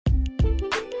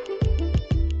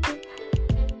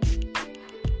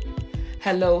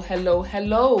Hello, hello,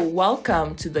 hello.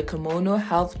 Welcome to the Kimono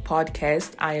Health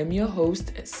Podcast. I am your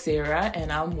host, Sarah,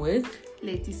 and I'm with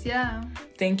Leticia.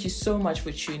 Thank you so much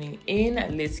for tuning in.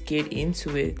 Let's get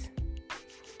into it.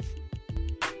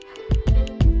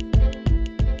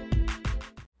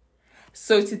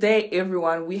 So today,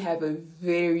 everyone, we have a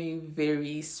very,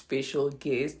 very special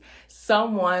guest.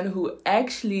 Someone who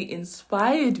actually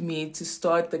inspired me to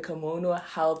start the Kimono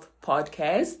Health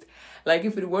Podcast. Like,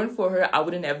 if it weren't for her, I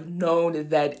wouldn't have known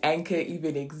that Anchor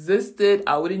even existed.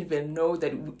 I wouldn't even know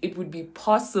that it would be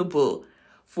possible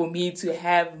for me to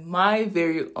have my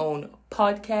very own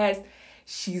podcast.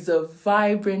 She's a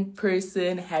vibrant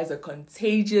person, has a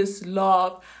contagious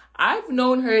laugh. I've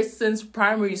known her since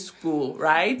primary school,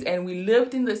 right? And we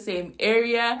lived in the same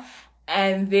area.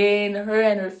 And then her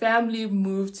and her family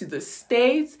moved to the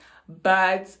States.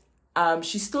 But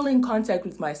she's still in contact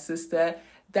with my sister.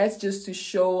 That's just to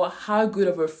show how good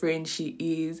of a friend she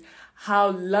is,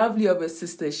 how lovely of a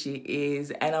sister she is.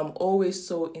 And I'm always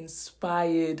so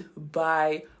inspired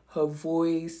by her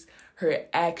voice, her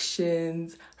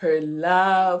actions, her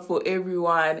love for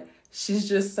everyone. She's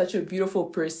just such a beautiful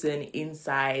person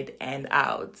inside and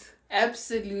out.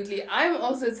 Absolutely. I'm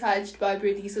also touched by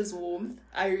Bernice's warmth.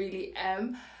 I really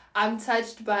am. I'm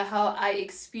touched by how I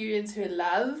experience her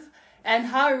love. And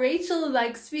how Rachel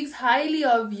speaks highly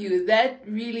of you. That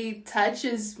really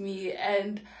touches me.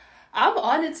 And I'm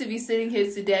honored to be sitting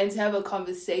here today and to have a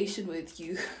conversation with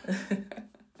you.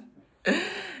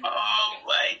 Oh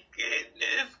my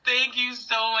goodness. Thank you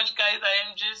so much, guys. I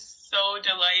am just so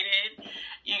delighted.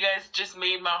 You guys just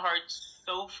made my heart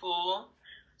so full.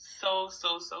 So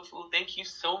full. Thank you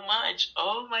so much.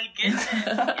 Oh my goodness.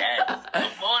 Yes.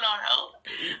 Kimono Health.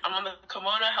 I'm on the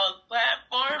Kimono Health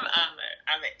platform.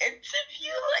 I'm an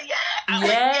interviewer. Yeah.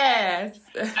 Yes.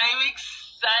 I'm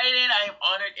excited. I'm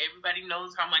honored. Everybody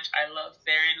knows how much I love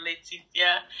Sarah and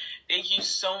Leticia. Thank you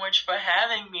so much for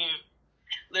having me.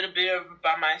 A little bit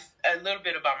about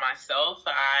myself.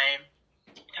 I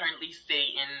currently stay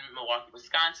in Milwaukee,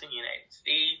 Wisconsin, United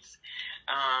States.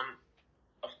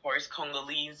 Of course,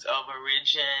 Congolese of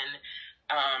origin.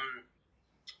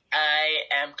 I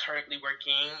am currently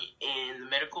working in the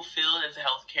medical field as a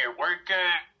healthcare worker.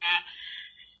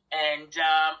 And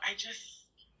I just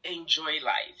enjoy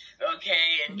life,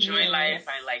 okay? Enjoy life.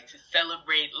 I like to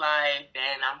celebrate life.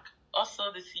 And I'm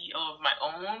also the CEO of my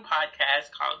own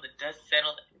podcast called The Dust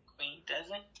Settled and the Queen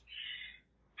Doesn't.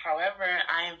 However,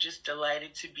 I am just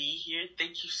delighted to be here.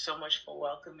 Thank you so much for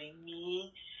welcoming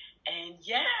me. And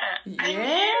I'm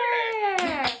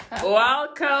here.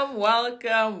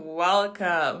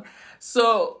 Welcome.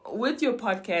 So with your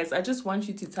podcast, I just want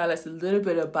you to tell us a little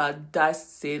bit about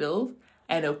Dust Settled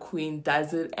and a Queen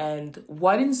Doesn't and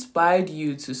what inspired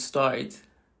you to start.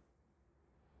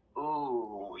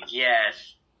 Oh,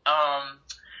 yes.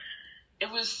 It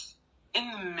was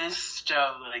in the midst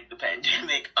of the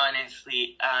pandemic,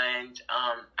 honestly, and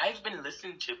I've been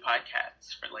listening to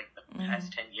podcasts for the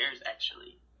past 10 years,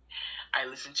 actually. I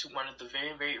listened to one of the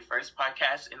very, very first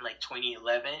podcasts in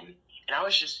 2011, and I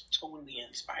was just totally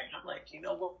inspired. I'm like, you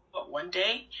know what, one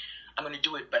day I'm going to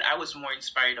do it, but I was more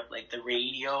inspired of the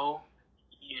radio,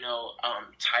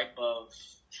 type of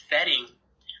setting.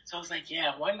 So I was like,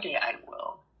 yeah, one day I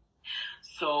will.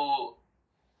 So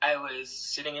I was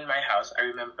sitting in my house. I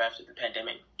remember after the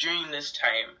pandemic. During this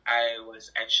time, I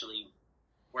was actually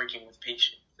working with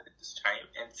patients at this time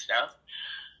and stuff.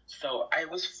 So I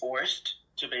was forced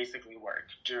to basically work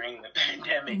during the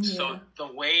pandemic. Yeah. So the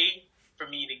way for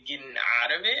me to get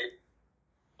out of it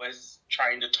was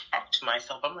trying to talk to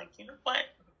myself. I'm like, you know what?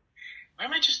 Why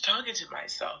am I just talking to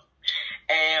myself?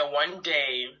 And one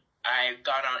day I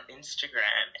got on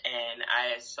Instagram and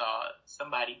I saw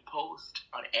somebody post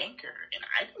on Anchor, and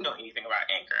I didn't know anything about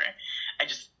Anchor. I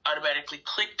just automatically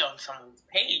clicked on someone's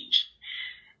page.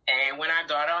 And when I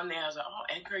got on there, I was like, oh,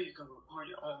 Anchor, you can record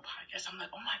your own podcast. I'm like,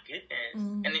 oh my goodness.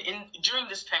 And during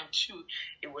this time too,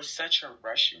 it was such a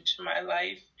rush into my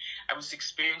life. I was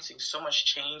experiencing so much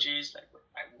changes, with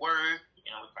my work,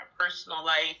 with my personal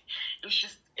life.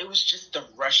 It was just the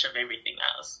rush of everything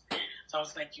else. So I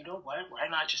was like, you know what? Why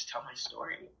not just tell my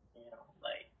story?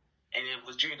 And it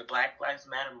was during the Black Lives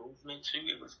Matter movement too.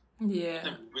 It was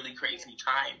a really crazy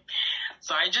time.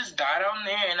 So I just got on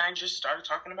there and I just started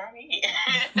talking about me.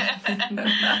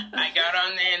 I got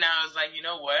on there and I was like, you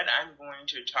know what? I'm going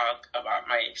to talk about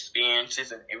my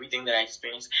experiences and everything that I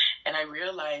experienced. And I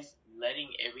realized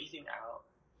letting everything out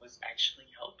was actually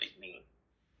helping me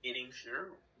getting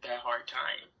through that hard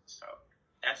time. So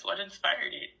that's what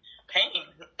inspired it. Pain.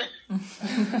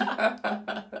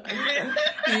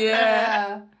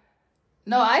 Yeah.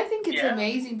 No, I think it's Yeah.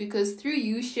 amazing because through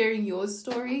you sharing your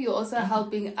story, you're also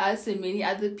helping us and many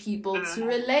other people to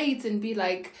relate and be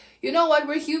like, you know what,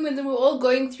 we're humans and we're all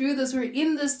going through this. We're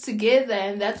in this together.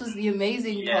 And that was the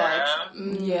amazing part.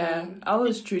 Yeah, I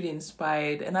was truly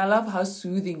inspired, and I love how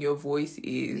soothing your voice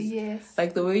is. Yes.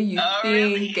 Like the way you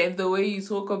think really? and the way you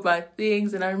talk about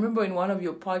things. And I remember in one of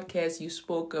your podcasts, you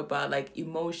spoke about like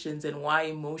emotions and why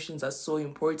emotions are so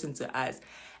important to us,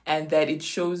 and that it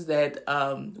shows that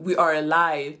we are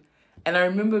alive. And I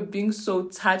remember being so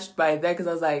touched by that because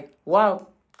I was like, wow,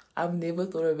 I've never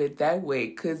thought of it that way.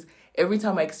 Because every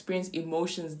time I experience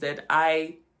emotions that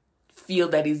I feel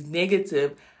that is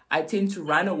negative, I tend to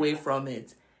run away from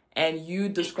it. And you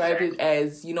described it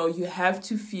as, you know, you have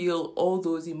to feel all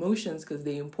those emotions because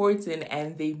they're important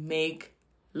and they make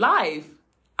life.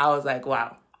 I was like,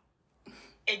 wow.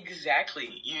 Exactly,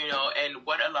 you know, and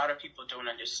what a lot of people don't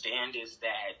understand is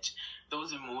that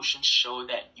those emotions show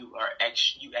that you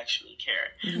actually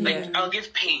care. Yeah. Like, I'll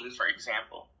give pain, for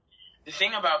example. The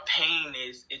thing about pain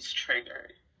is it's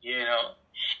triggered, you know,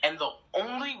 and the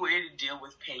only way to deal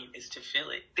with pain is to feel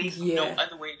it. There's no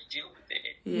other way to deal with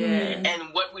it. Yeah.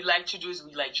 And what we like to do is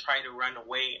we like try to run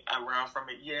away around from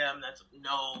it.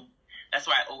 That's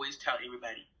why I always tell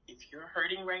everybody, if you're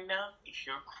hurting right now, if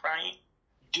you're crying,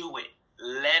 do it.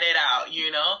 Let it out,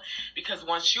 you know, because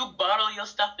once you bottle your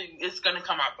stuff, it's going to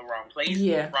come out the wrong place,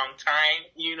 wrong time,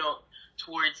 you know,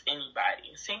 towards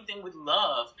anybody. Same thing with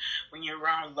love. When you're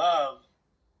around love,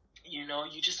 you know,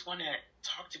 you just want to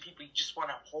talk to people. You just want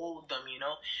to hold them, you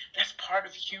know. That's part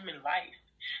of human life.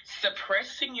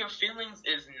 Suppressing your feelings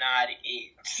is not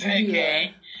it,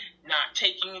 okay? Not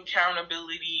taking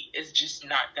accountability is just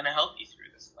not going to help you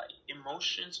through this life.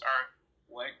 Emotions are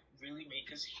what really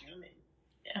make us human.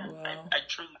 Yeah, wow. I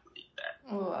truly believe that.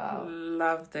 Wow.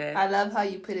 Love that. I love how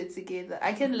you put it together.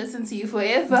 I can listen to you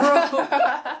forever.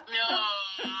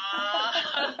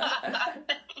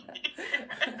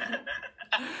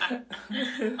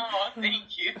 Oh,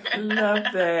 thank you.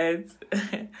 Love that.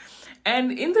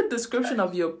 And in the description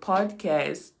of your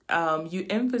podcast, you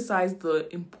emphasize the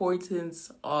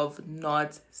importance of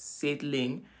not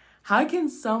settling. How can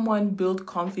someone build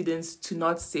confidence to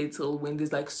not settle when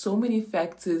there's like so many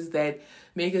factors that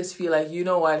make us feel like, you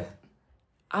know what,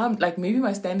 I'm like, maybe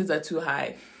my standards are too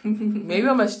high. Maybe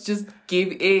I must just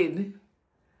give in.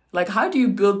 Like, how do you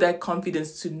build that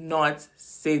confidence to not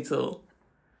settle?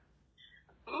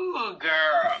 Ooh,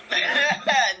 girl.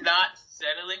 Not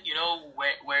settling, you know,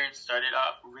 where it started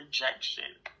off,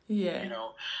 rejection. Yeah. You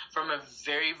know, from a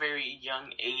very, very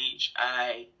young age,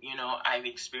 I've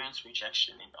experienced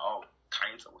rejection in all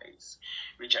kinds of ways.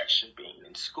 Rejection being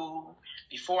in school.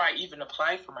 Before I even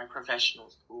applied for my professional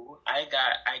school, I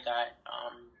got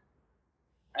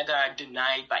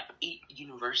denied by 8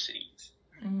 universities.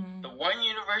 The one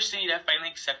university that finally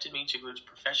accepted me to go to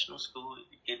professional school,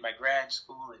 get my grad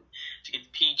school, and to get the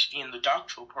PhD in the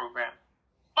doctoral program,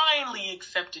 finally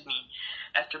accepted me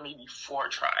after maybe 4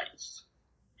 tries.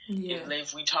 Yeah.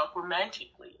 If we talk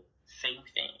romantically, same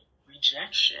thing.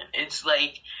 Rejection. It's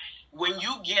like when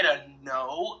you get a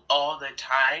no all the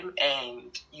time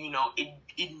and, you know,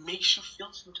 it makes you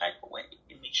feel some type of way.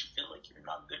 It makes you feel like you're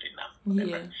not good enough.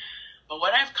 Whatever. Yeah. But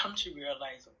what I've come to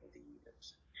realize over the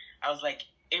years, I was like,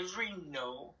 every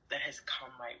no that has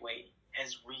come my way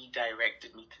has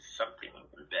redirected me to something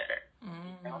even better.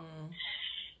 You know?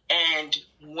 And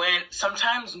when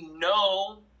sometimes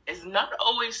no is not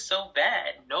always so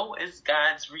bad. No is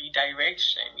God's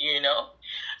redirection, you know?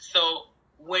 So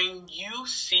when you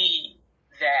see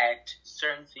that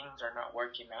certain things are not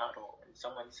working out, or when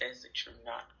someone says that you're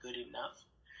not good enough,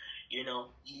 you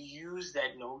know, you use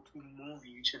that no to move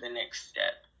you to the next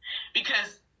step.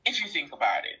 Because if you think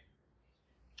about it,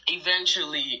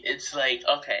 eventually it's like,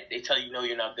 okay, they tell you, no,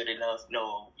 you're not good enough.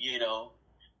 No, you know.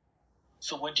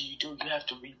 So what do? You have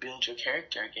to rebuild your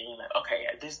character again. You're like, okay,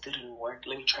 this didn't work.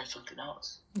 Let me try something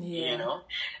else. Yeah. You know,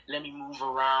 let me move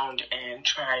around and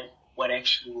try what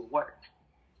actually will work.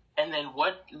 And then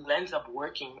what ends up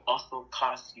working also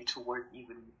costs you to work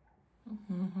even more.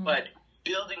 Mm-hmm. But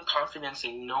building confidence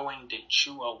and knowing that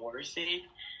you are worth it,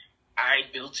 I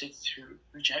built it through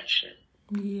rejection.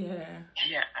 Yeah.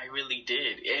 Yeah, I really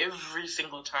did. Every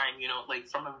single time, you know, like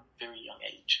from a very young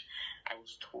age, I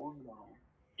was told no.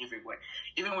 Everywhere,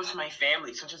 even with my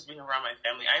family, so just being around my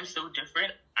family, I'm so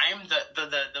different. I'm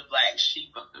the black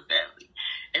sheep of the family.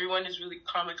 Everyone is really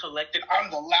calm and collected.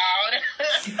 I'm the loud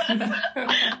one, and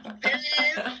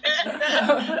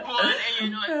you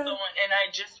know, and so on. And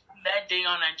I just, from that day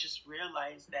on, I just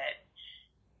realized that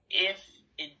if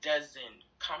it doesn't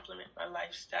complement my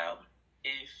lifestyle,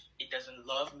 if it doesn't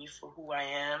love me for who I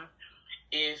am,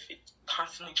 if it's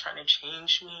constantly trying to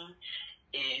change me,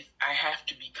 if I have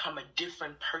to become a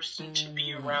different person to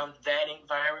be around that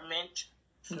environment,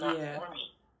 it's not for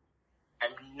me.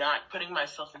 I'm not putting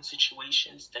myself in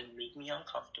situations that make me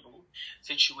uncomfortable,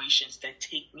 situations that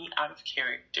take me out of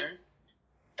character.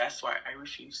 That's why I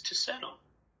refuse to settle.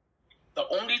 The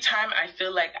only time I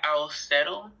feel like I'll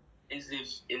settle is if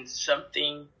in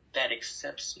something that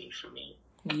accepts me for me.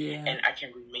 Yeah. And I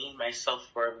can remain myself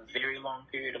for a very long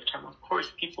period of time. Of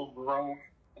course, people grow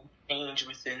and change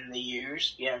within the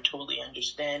years. Yeah, I totally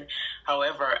understand.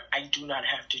 However, I do not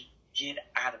have to get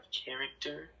out of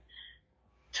character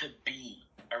to be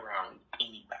around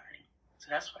anybody. So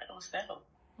that's why I don't settle.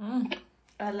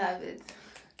 I love it.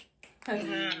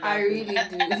 I really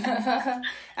do.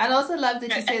 And also love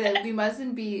that you say that we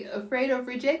mustn't be afraid of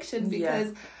rejection,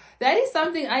 because that is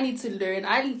something I need to learn.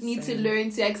 I need to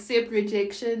learn to accept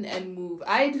rejection and move.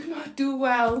 I do not do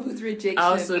well with rejection. I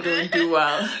also don't do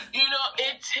well.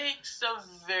 It takes a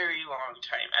very long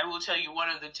time. I will tell you, one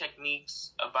of the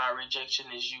techniques about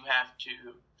rejection is you have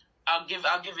to. I'll give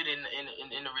it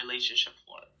in a relationship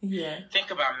form. Yeah. Think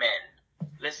about men.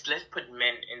 Let's put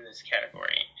men in this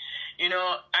category.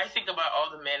 I think about all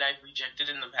the men I've rejected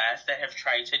in the past that have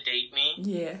tried to date me.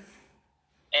 Yeah.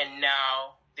 And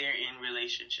now they're in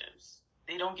relationships.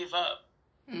 They don't give up.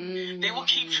 They will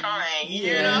keep trying,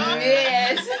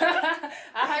 Yes.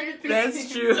 100%.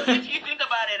 That's true. So if you think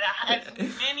about it, as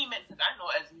many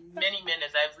men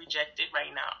as I've rejected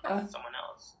right now from someone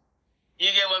else. You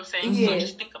get what I'm saying? Yeah. So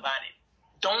just think about it.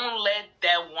 Don't let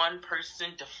that one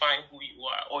person define who you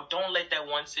are, or don't let that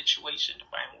one situation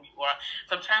define who you are.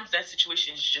 Sometimes that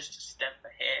situation is just a step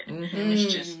ahead.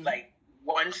 It's just like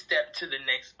one step to the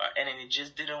next spot, and then it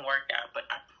just didn't work out. But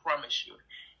I promise you,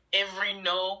 every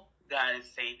no, God is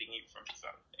saving you from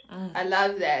something. I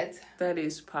love that. That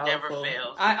is powerful. Never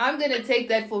fails. I'm going to take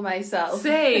that for myself.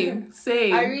 Same.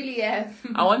 I really am.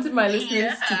 I wanted my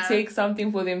listeners to take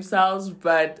something for themselves,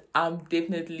 but I'm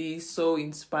definitely so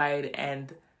inspired,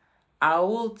 and I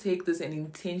will take this and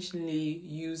intentionally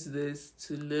use this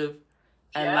to live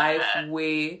a life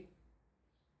where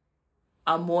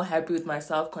I'm more happy with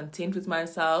myself, content with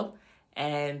myself,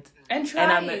 and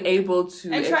I'm able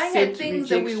to and trying accept at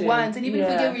things rejection. that we want, and even if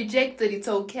we get rejected, it's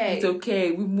okay. It's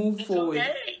okay. We move forward.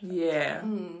 Okay. Yeah.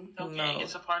 Okay, No.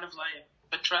 it's a part of life.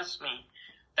 But trust me,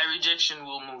 that rejection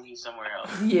will move you somewhere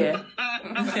else. Yeah.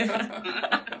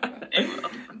 It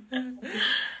will.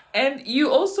 And you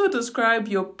also describe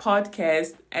your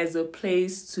podcast as a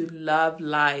place to love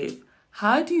life.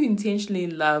 How do you intentionally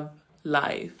love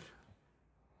life?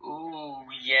 Ooh,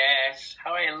 yes.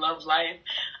 How I love life.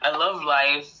 I love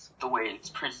life the way it's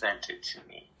presented to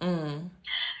me.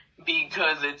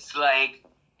 Because it's like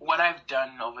what I've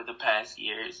done over the past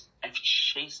years. I've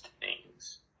chased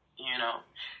things,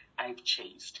 I've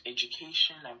chased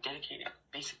education. I've dedicated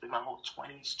basically my whole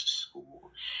 20s to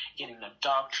school, getting a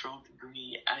doctoral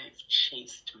degree. I've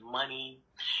chased money.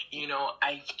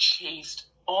 I've chased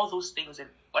all those things. And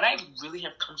what I really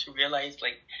have come to realize,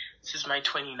 this is my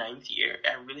 29th year,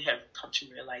 I really have come to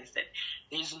realize that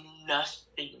there's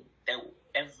nothing that will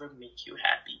ever make you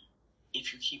happy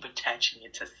if you keep attaching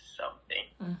it to something.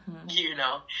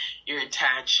 You're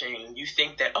attaching, you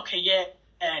think that, okay,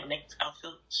 next I'll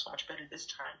feel so much better this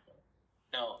time.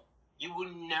 No, you will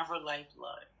never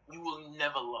you will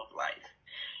never love life.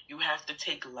 You have to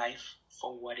take life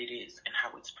for what it is and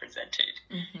how it's presented.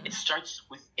 It starts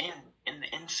within, in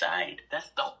the inside. That's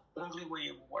the only way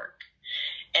it will work.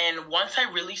 And once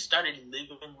I really started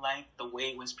living life the way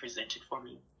it was presented for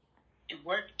me, it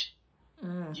worked.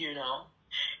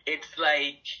 It's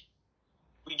like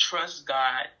we trust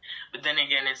God, but then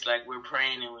again, it's like we're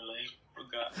praying and we're like, oh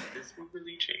God, this will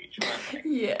really change my life.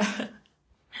 Yeah.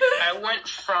 I went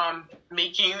from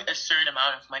making a certain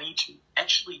amount of money to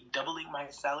actually doubling my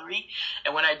salary.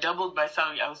 And when I doubled my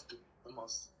salary, I was the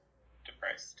most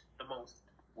depressed, the most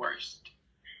worst.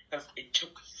 Because it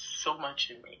took so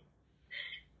much in me.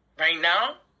 Right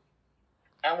now,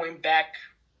 I went back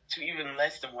to even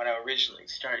less than what I originally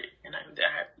started. And I'm the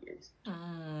happiest.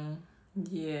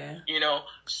 Yeah.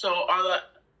 So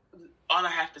all I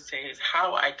have to say is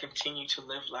how I continue to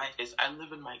live life is I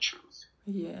live in my truth.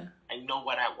 Yeah. I know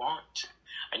what I want.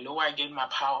 I know where I get my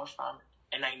power from,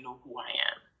 and I know who I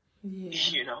am.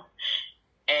 Yeah.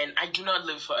 And I do not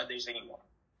live for others anymore.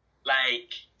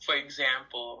 Like, for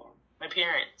example, my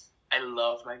parents. I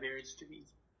love my parents to be.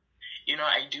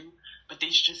 I do. But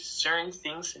there's just certain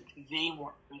things that they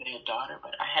want for their daughter.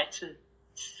 But I had to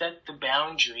set the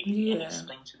boundary and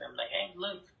explain to them, like, hey,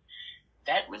 look,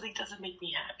 that really doesn't make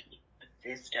me happy. But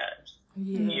this does.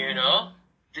 Yeah.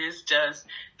 This does.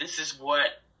 This is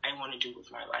what I want to do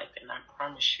with my life. And I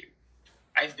promise you,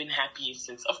 I've been happy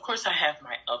since. Of course, I have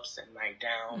my ups and my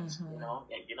downs. You know,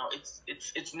 and, you know,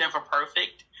 it's never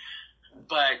perfect,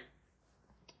 but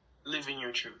live in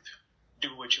your truth.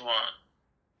 Do what you want.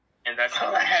 And that's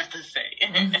all I have to say.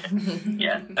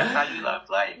 Yeah, that's how you love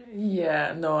life.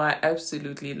 Yeah, no, I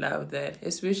absolutely love that.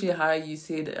 Especially how you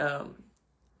said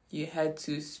you had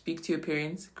to speak to your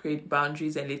parents, create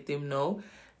boundaries, and let them know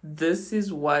this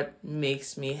is what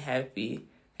makes me happy.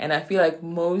 And I feel like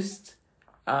most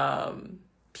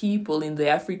people in the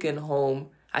African home,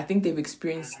 I think they've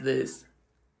experienced this.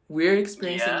 We're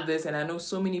experiencing this, and I know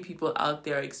so many people out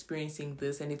there are experiencing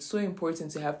this, and it's so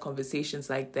important to have conversations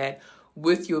like that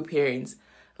with your parents.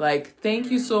 Like, thank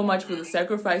you so much for the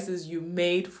sacrifices you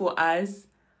made for us,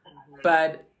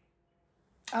 but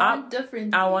I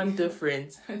want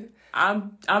different.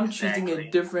 I'm choosing a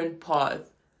different path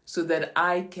so that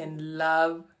I can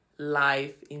love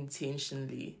life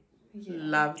intentionally. Yeah.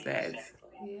 Love that.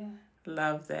 Yeah.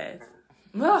 Love that.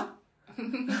 Ah.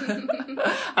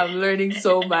 I'm learning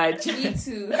so much. Me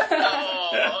too.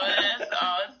 Oh, that's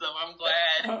awesome. I'm glad.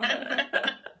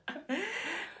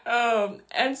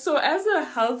 And so as a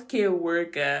healthcare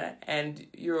worker, and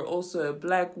you're also a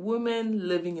Black woman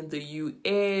living in the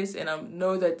US, and I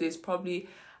know that there's probably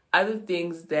other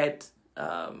things that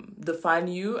define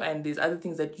you, and there's other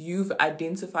things that you've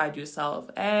identified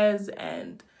yourself as,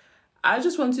 and I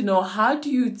just want to know, how do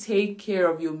you take care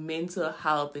of your mental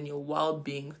health and your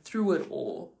well-being through it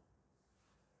all?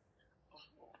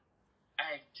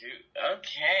 I do.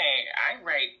 Okay. I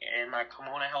write in my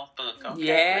Kimona Health book. Okay.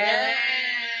 Yes.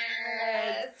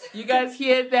 You guys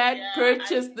hear that? Yeah,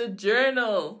 Purchase the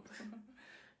journal.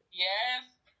 Yes.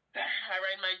 I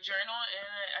write my journal and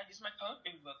I use my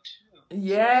coloring book too.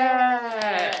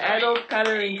 Yeah. Adult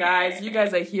coloring, guys. You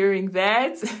guys are hearing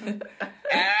that?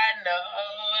 I know.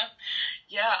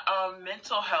 Yeah,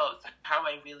 mental health, how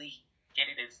I really get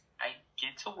it is I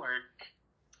get to work,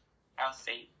 I'll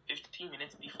say 15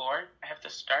 minutes before I have to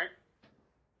start.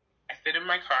 I sit in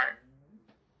my car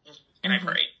and I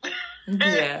pray.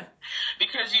 Yeah.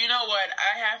 Because you know what?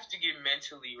 I have to get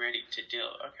mentally ready to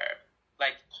deal. Okay.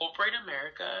 Like, corporate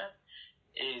America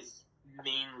is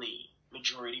mainly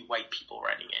majority white people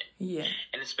running it. Yeah.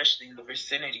 And especially in the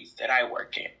vicinities that I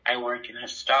work in. I work in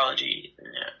histology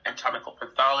and anatomical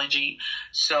pathology.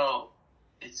 So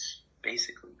it's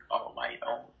basically all white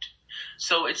owned.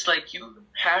 So it's like you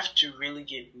have to really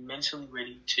get mentally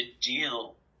ready to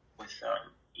deal with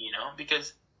them, you know,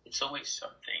 because it's always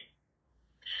something.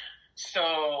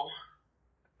 So,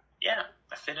 yeah,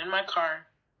 I sit in my car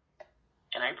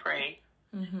and I pray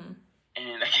and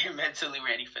I get mentally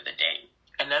ready for the day.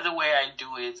 Another way I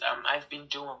do it is I've been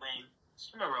doing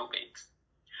swim aerobics.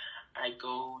 I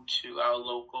go to our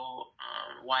local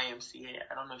YMCA.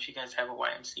 I don't know if you guys have a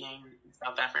YMCA in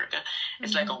South Africa.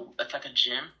 It's like a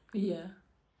gym. Yeah.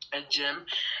 A gym,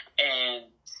 and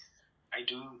I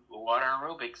do water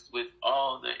aerobics with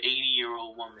all the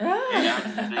 80-year-old women. I'm the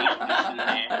youngest in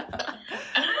there.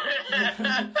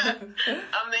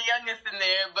 I'm the youngest in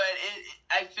there, but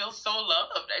I feel so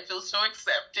loved. I feel so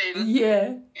accepted.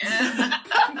 Yeah.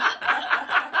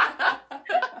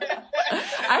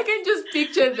 I can just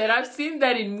picture that. I've seen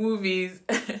that in movies.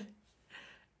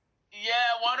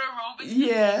 Yeah, water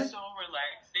aerobics is so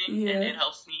relaxing, Yeah. and it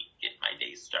helps me get my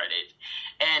day started.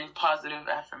 And positive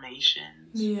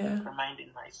affirmations,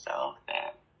 reminding myself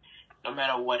that no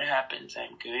matter what happens,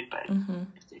 I'm good, but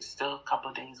there's still a couple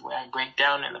of days where I break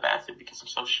down in the bathroom because I'm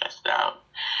so stressed out.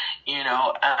 You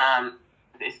know,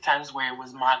 there's times where it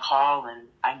was my call and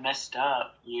I messed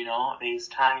up, you know. There's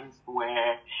times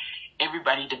where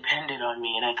everybody depended on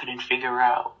me and I couldn't figure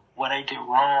out what I did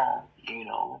wrong, you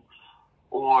know.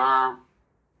 Or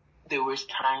there was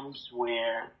times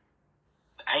where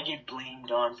I get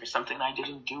blamed on for something I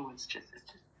didn't do. It's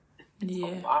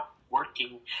a lot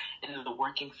working in the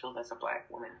working field as a Black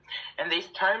woman. And there's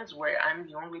times where I'm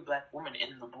the only Black woman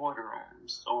in the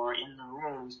boardrooms or in the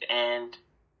rooms, and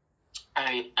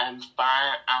I'm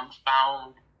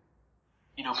found,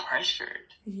 you know,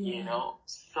 pressured, you know.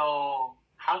 So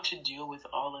how to deal with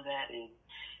all of that is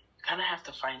you kind of have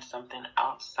to find something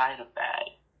outside of that,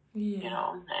 you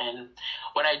know. And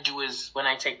what I do is when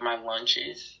I take my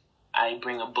lunches, I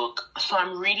bring a book. So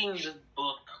I'm reading this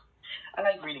book. I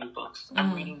like reading books.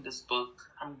 I'm reading this book.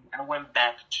 I went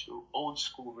back to old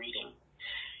school reading.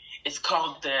 It's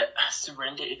called The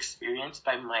Surrender Experience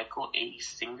by Michael A.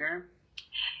 Singer.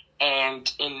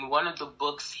 And in one of the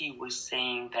books, he was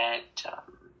saying that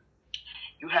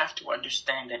you have to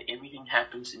understand that everything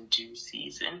happens in due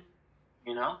season,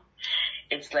 you know?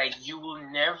 It's like you will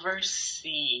never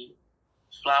see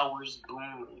flowers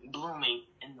blooming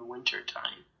in the winter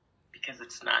time because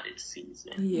it's not its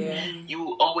season. Yeah.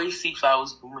 You always see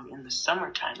flowers blooming in the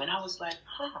summertime. And I was like,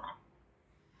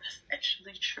 that's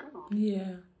actually true.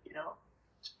 Yeah. You know?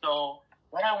 So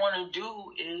what I want to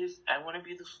do is I want to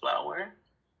be the flower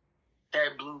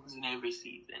that blooms in every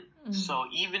season. So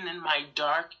even in my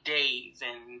dark days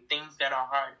and things that are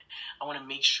hard, I want to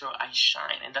make sure I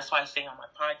shine. And that's why I say on my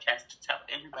podcast to tell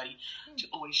everybody to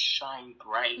always shine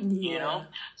bright, you know?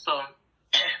 So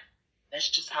that's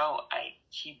just how I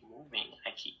keep moving.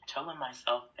 I keep telling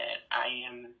myself that I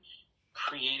am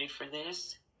created for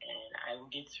this and I will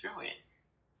get through it.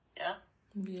 Yeah.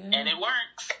 Yeah. And it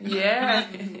works. Yeah.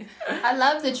 I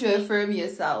love that you affirm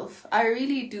yourself. I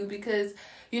really do, because,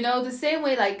 you know, the same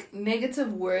way like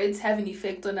negative words have an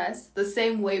effect on us, the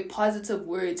same way positive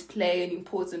words play an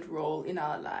important role in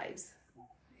our lives.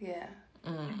 Yeah.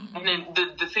 And then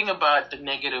the thing about the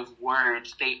negative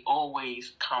words, they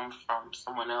always come from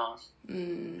someone else.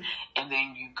 And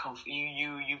then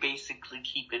you basically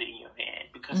keep it in your head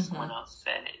because someone else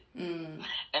said it. And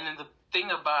then the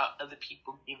thing about other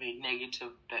people giving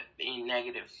negative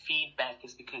feedback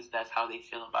is because that's how they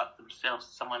feel about themselves.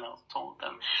 Someone else told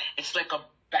them. It's like a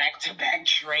back-to-back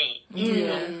train, you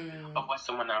know, of what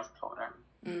someone else told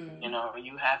them. You know,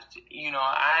 you have to, you know,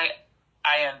 I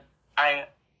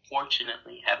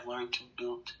fortunately have learned to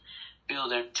build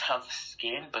a tough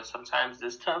skin, but sometimes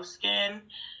this tough skin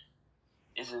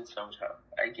isn't so tough.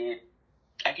 I get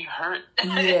hurt,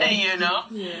 you know?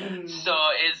 Yeah. So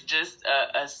it's just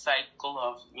a cycle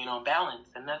of, you know, balance.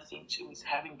 Another thing too is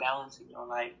having balance in your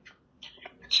life.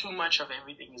 Too much of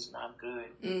everything is not good.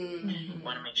 You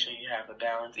want to make sure you have a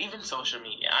balance. Even social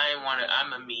media.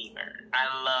 I'm a memer.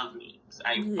 I love memes.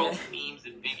 I post memes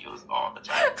and videos all the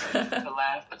time to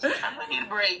laugh, but sometimes I need a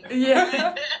break.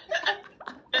 Yeah.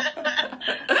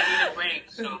 I need a break.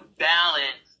 So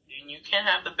balance. And you can't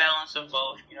have the balance of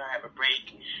both. You know, I have a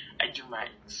break. I do my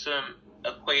swim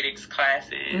aquatics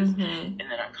classes, and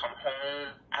then I come home.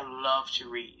 I love to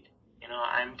read. You know,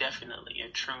 I'm definitely a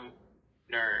true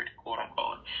nerd, quote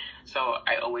unquote. So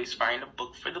I always find a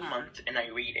book for the month and I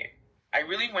read it. I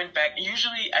really went back.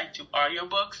 Usually I do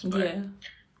audiobooks, but I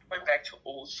went back to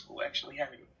old school, actually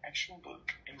having an actual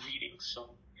book and reading. So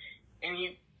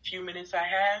any few minutes I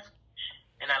have,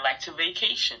 and I like to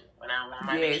vacation. When I'm on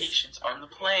my vacations on the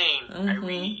plane, I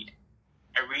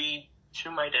read to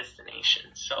my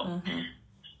destination. So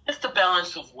it's the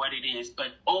balance of what it is, but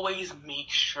always make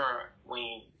sure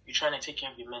when you're trying to take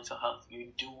care of your mental health, you're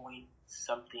doing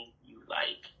something you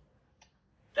like.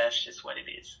 That's just what it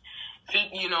is.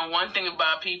 You know, one thing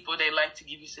about people, they like to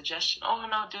give you suggestions. Oh,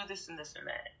 no, do this and this and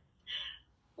that.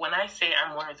 When I say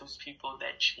I'm one of those people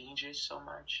that changes so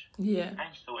much,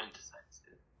 I'm so indecisive.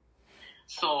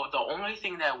 So the only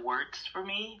thing that works for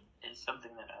me is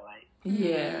something that I like.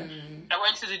 Yeah. I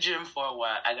went to the gym for a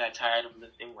while. I got tired of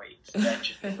lifting weights. That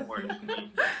just didn't work for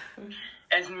me.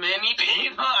 As many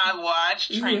people I watch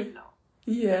train, though.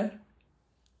 Yeah.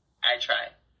 I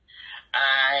tried.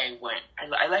 I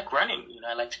like running, you know,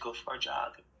 I like to go for a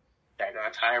jog. That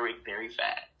got tiring very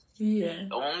fast. Yeah.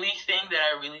 The only thing that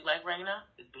I really like right now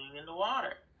is being in the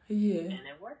water. Yeah. And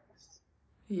it works.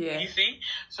 Yeah. You see?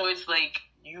 So it's like,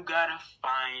 you gotta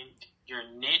find your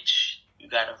niche, you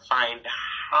gotta find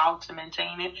how to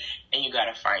maintain it, and you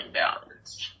gotta find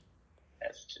balance.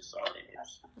 That's just all it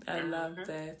is. I love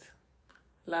that.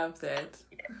 Love that.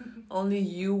 Only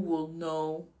you will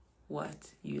know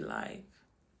what you like.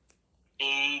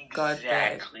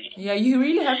 Exactly. Yeah, you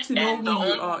really have to know And who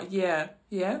you are. Yeah.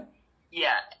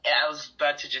 Yeah, I was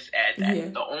about to just add that. Yeah.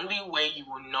 The only way you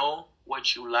will know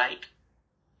what you like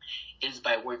is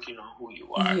by working on who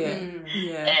you are.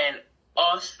 Yeah. And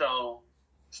also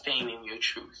staying in your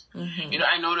truth. You know,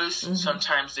 I notice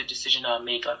sometimes the decision I'll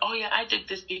make, like, oh yeah, I did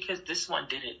this because this one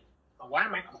did it. But why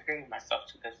am I comparing myself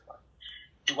to this one?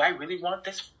 Do I really want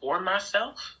this for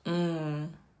myself?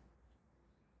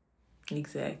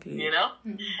 Exactly. You know?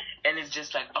 And it's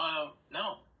just like, oh,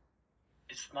 no.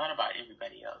 It's not about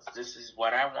everybody else. This is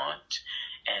what I want,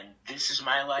 and this is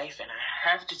my life, and I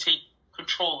have to take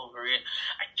control over it.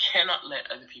 I cannot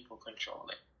let other people control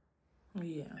it.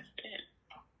 Yeah. That's it.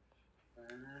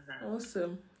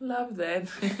 Awesome. Love that.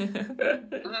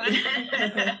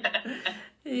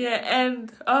 Yeah,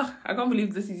 and I can't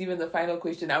believe this is even the final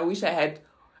question. I wish I had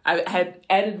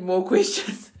added more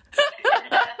questions.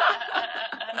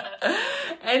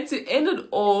 And to end it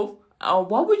off,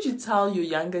 what would you tell your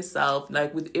younger self,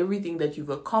 like with everything that you've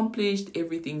accomplished,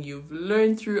 everything you've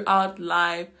learned throughout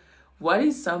life? What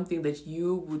is something that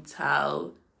you would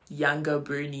tell younger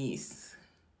Bernice?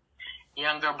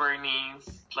 Younger Bernice,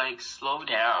 like, slow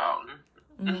down.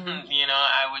 You know,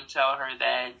 I would tell her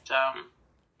that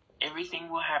everything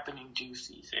will happen in due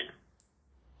season.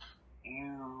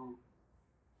 You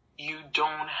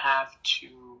don't have to,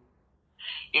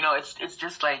 you know, it's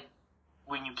just like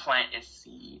when you plant a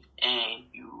seed and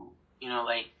you know,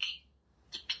 like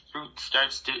fruit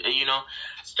starts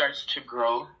to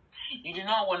grow. You do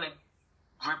not want to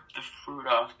rip the fruit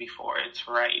off before it's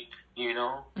ripe, you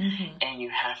know? And you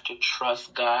have to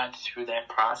trust God through that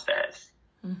process.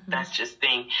 That's just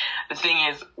the thing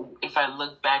is, if I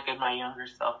look back at my younger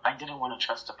self, I didn't want to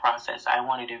trust the process. I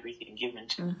wanted everything given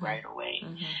to me right away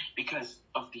because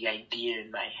of the idea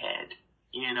in my head,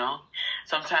 you know?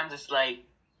 Sometimes it's like,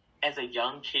 as a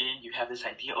young kid, you have this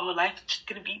idea, oh, life's just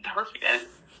going to be perfect.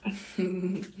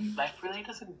 Life really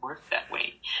doesn't work that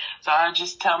way. So I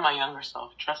just tell my younger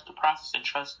self, trust the process and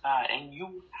trust God. And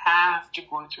you have to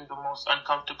go through the most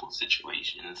uncomfortable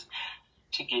situations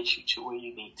to get you to where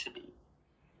you need to be.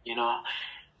 You know,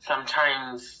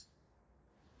 sometimes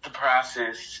the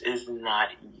process is not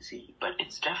easy, but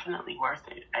it's definitely worth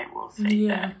it. I will say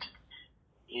that.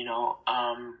 You know,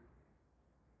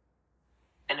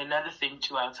 and another thing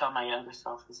too, I'll tell my younger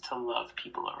self is to love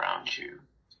people around you,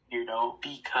 you know,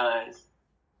 because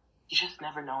you just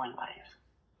never know in life.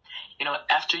 You know,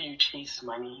 after you chase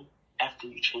money, after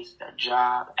you chase that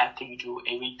job, after you do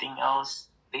everything else,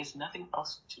 there's nothing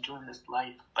else to do in this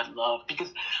life but love,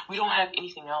 because we don't have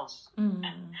anything else.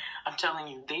 I'm telling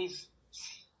you,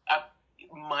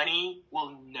 money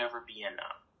will never be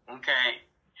enough, okay?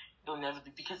 It'll never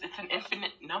be, because it's an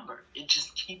infinite number. It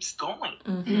just keeps going.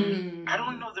 I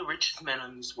don't know the richest man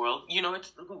in this world. You know,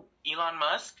 it's Elon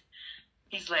Musk.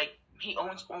 He's like, he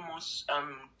owns almost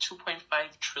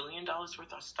 $2.5 trillion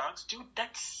worth of stocks. Dude,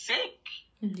 that's sick.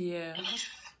 Yeah. And he's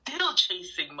still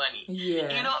chasing money.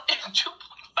 Yeah. You know,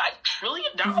 $2.5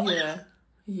 trillion.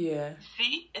 Yeah.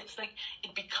 See, it's like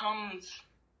it becomes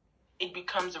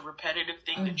a repetitive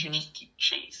thing that you just keep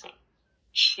chasing.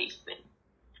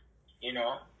 You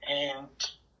know, and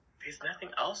there's nothing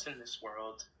else in this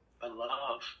world but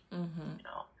love. You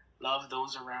know, love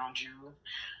those around you,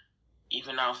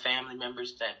 even our family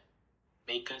members that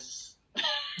make us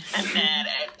mad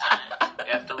at times. We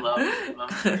have to love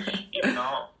them, you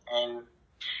know. And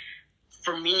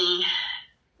for me,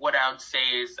 what I would say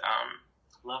is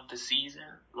love the season,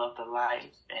 love the life,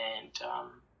 and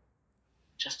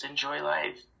just enjoy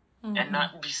life. And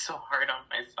not be so hard on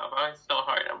myself. I was so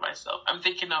hard on myself. I'm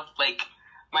thinking of like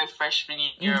my freshman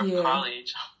year of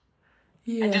college.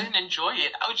 I didn't enjoy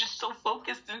it. I was just so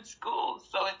focused in school.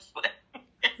 So it's like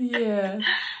yeah.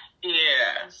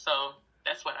 So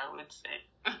that's what I would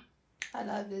say. I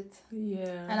love it.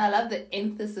 Yeah. And I love the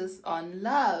emphasis on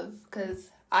love, because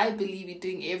I believe in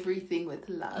doing everything with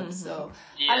love. So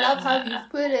I love how you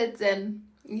put it, and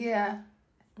yeah,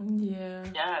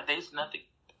 there's nothing.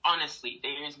 Honestly,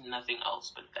 there is nothing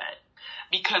else but that,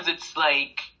 because it's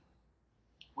like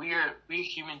we're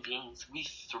human beings. We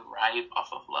thrive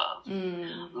off of love.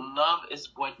 Love is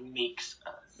what makes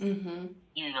us.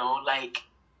 You know, like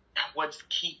what's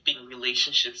keeping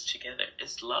relationships together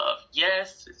is love.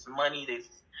 Yes, it's money. There's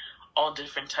all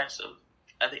different types of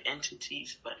other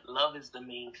entities, but love is the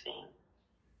main thing.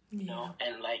 You know,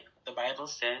 and like the Bible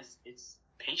says, it's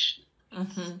patient.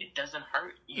 It doesn't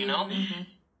hurt. You know.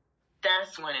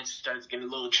 That's when it starts getting a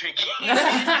little tricky, you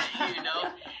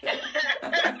know? That's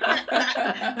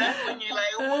when you're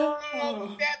like,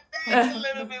 whoa, that a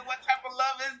little bit. What type of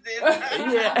love is this?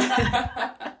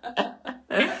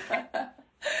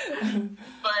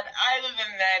 But other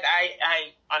than that,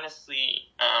 I honestly,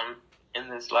 in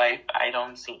this life, I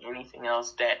don't see anything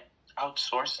else that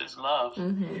outsources love.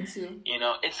 You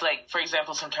know, it's like, for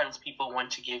example, sometimes people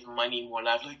want to give money more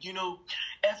love, like, you know,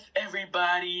 F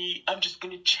everybody, I'm just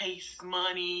gonna chase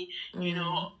money, you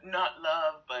know, not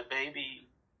love. But baby,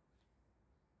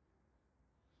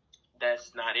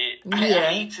 that's not it. I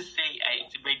hate to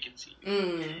break it to you.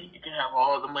 You can have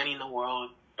all the money in the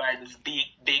world, buy this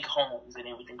big homes and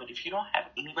everything, but if you don't have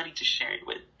anybody to share it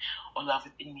with or love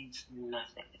it, it means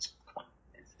nothing. It's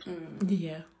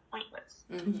pointless. Pointless.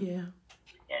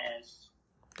 Yes.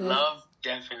 Love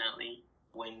definitely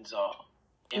wins all.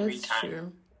 Every time.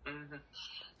 True.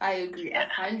 I agree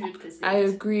 100%. I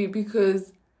agree,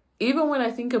 because even when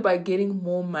I think about getting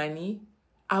more money,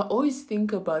 I always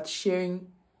think about sharing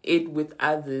it with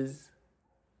others.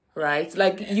 Right?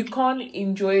 Like, you can't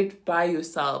enjoy it by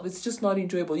yourself. It's just not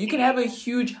enjoyable. You can have a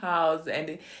huge house,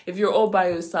 and if you're all by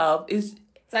yourself, it's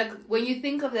like when you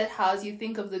think of that house, you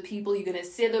think of the people you're going to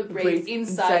celebrate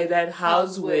inside that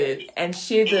house with, and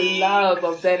share the love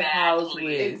of that house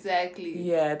with. Exactly.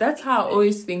 Yeah, that's how I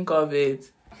always think of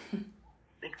it.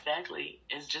 exactly.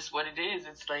 It's just what it is.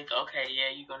 It's like, okay, yeah,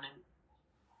 you're gonna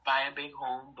buy a big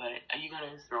home, but are you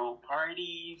gonna throw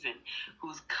parties and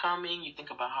who's coming? You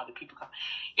think about how the people come.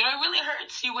 You know, it really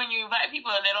hurts you when you invite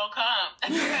people and they don't come.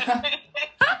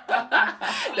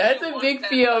 That's a big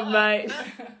fear of mine.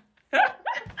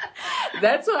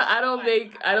 That's why I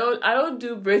don't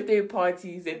do birthday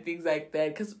parties and things like that.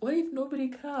 Because what if nobody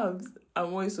comes?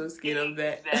 I'm always so scared of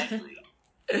that.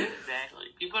 Exactly.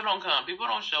 People don't come. People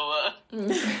don't show up.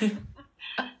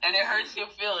 And it hurts your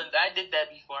feelings. I did that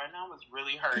before, and I was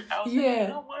really hurt. I was like, you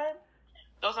know what?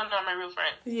 Those are not my real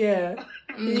friends. Yeah.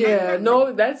 Yeah.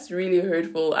 No, that's really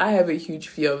hurtful. I have a huge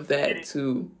fear of that,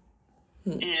 too.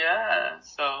 Yeah.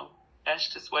 So that's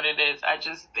just what it is. I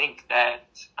just think that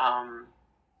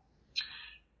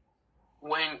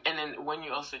when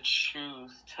you also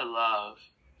choose to love,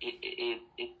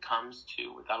 it comes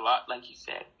to with a lot, like you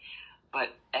said. But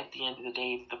at the end of the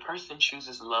day, if the person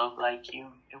chooses love like you,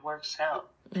 it works out.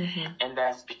 Mm-hmm. And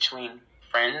that's between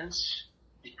friends,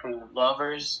 between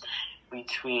lovers,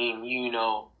 between,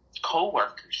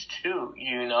 co-workers too,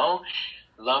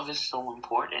 Love is so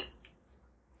important.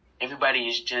 Everybody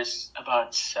is just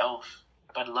about self.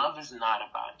 But love is not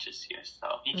about just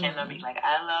yourself. You cannot be like,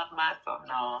 I love myself.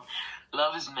 No.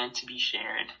 Love is meant to be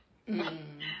shared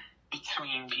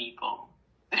between people.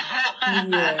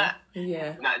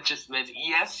 Yeah. Not just meant.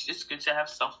 Yes, it's good to have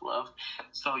self-love.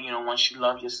 So, once you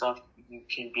love yourself, you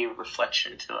can be a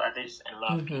reflection to others and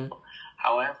love people.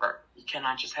 However, you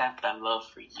cannot just have that love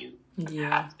for you. You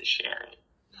have to share it.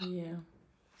 Yeah.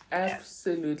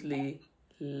 Absolutely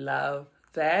love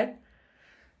that.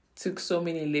 Took so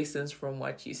many lessons from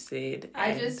what you said.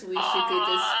 I just wish you could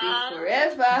just speak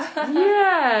forever.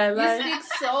 Yeah. You speak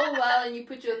so well and you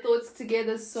put your thoughts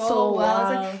together so well. I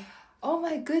was like, oh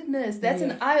my goodness, that's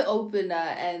an eye-opener,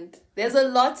 and there's a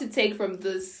lot to take from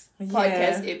this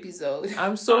podcast episode.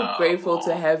 I'm so grateful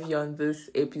to have you on this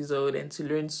episode and to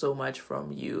learn so much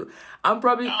from you. I'm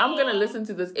gonna listen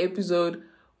to this episode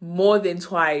more than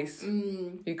twice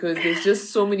because there's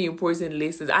just so many important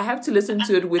lessons. I have to listen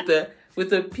to it with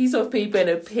a piece of paper and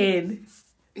a pen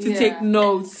to take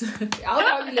notes. I'll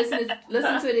probably listen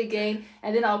to it again,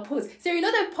 and then I'll pause. So you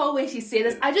know that part where she said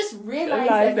this, I just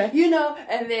realized that,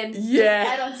 and then just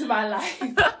add on to my life.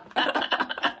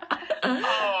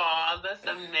 Oh, that's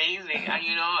amazing.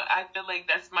 I feel like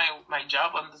that's my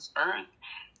job on this earth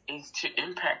is to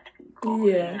impact people,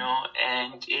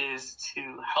 and is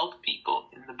to help people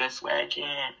in the best way I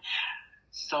can.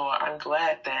 So I'm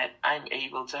glad that I'm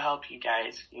able to help you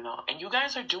guys, and you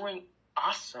guys are doing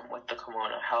awesome with the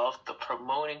Kimono Health, the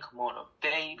promoting Kimono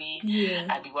Baby. Yeah.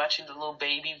 I be watching the little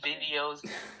baby videos.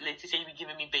 Let's say be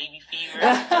giving me baby fever.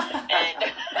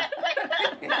 And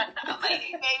I'm like,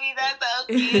 baby, that's so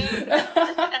cute.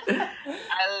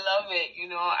 I love it.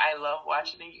 I love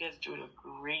watching it. You guys doing a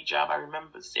great job. I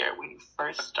remember, Sarah, when you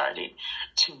first started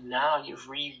to now, you've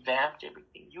revamped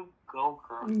everything. You go,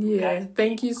 girl. Yeah,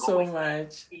 thank you so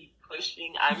much. Keep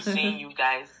pushing. I'm seeing you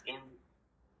guys in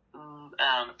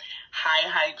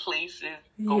high places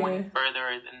going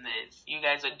further than this. You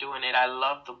guys are doing it. I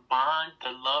love the bond, the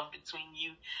love between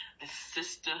you, the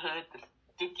sisterhood, the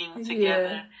sticking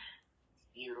together.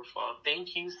 Beautiful.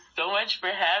 Thank you so much for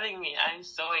having me. I'm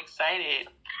so excited.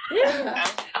 I'm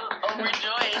so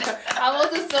overjoyed. I'm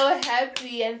also so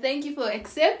happy, and thank you for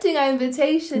accepting our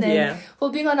invitation and for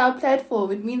being on our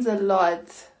platform. It means a lot.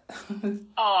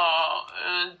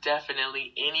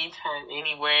 Definitely. Anytime,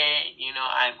 anywhere,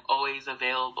 I'm always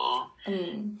available.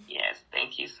 Yes,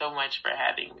 thank you so much for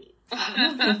having me.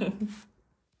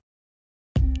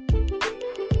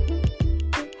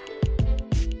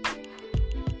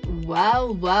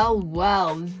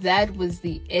 Wow. That was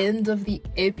the end of the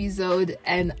episode,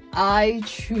 and I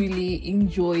truly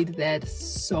enjoyed that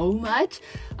so much.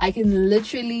 I can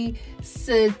literally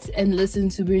sit and listen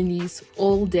to Bernice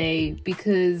all day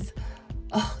because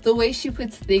the way she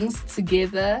puts things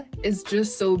together is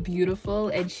just so beautiful,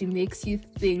 and she makes you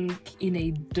think in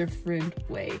a different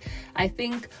way. I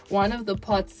think one of the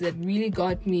parts that really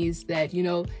got me is that,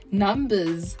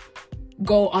 numbers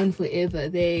go on forever.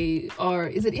 They are,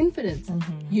 is it infinite?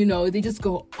 They just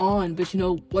go on. But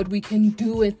what we can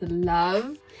do with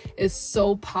love is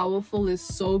so powerful, is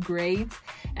so great.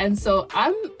 And so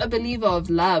I'm a believer of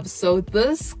love. So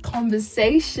this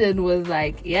conversation was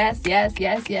like, yes. I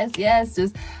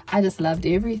just loved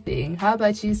everything. How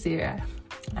about you, Sarah?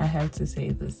 I have to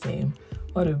say the same.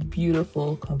 What a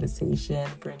beautiful conversation.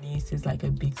 Bernice is like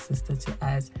a big sister to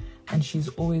us, and she's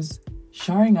always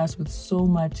showering us with so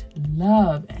much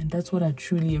love, and that's what I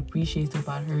truly appreciate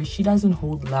about her. She doesn't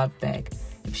hold love back.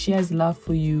 If she has love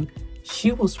for you,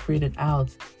 she will spread it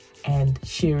out and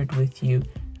share it with you.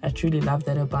 I truly love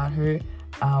that about her.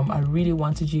 I really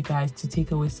wanted you guys to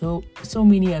take away so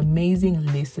many amazing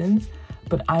lessons,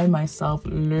 but I myself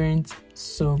learned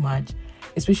so much,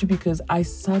 especially because I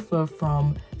suffer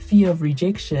from fear of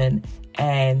rejection,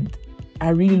 and I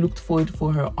really looked forward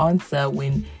for her answer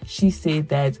when she said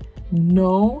that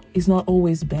no is not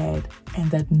always bad and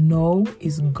that no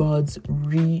is God's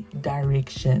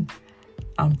redirection.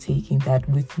 I'm taking that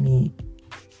with me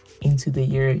into the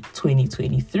year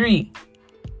 2023.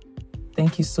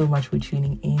 Thank you so much for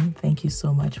tuning in. Thank you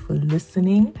so much for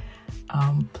listening.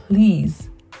 Please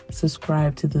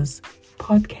subscribe to this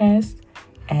podcast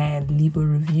and leave a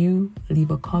review,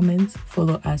 leave a comment.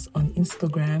 Follow us on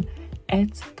Instagram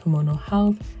at Kimono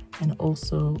Health and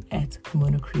also at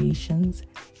Kimono Creations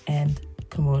and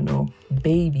Kimono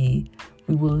Baby.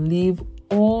 We will leave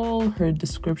all her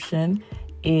description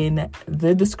in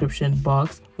the description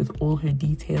box with all her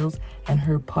details, and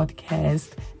her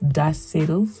podcast does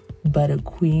settles, but a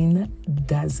queen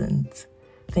doesn't.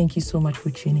 Thank you so much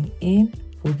for tuning in.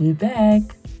 We'll be back.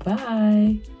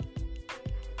 Bye.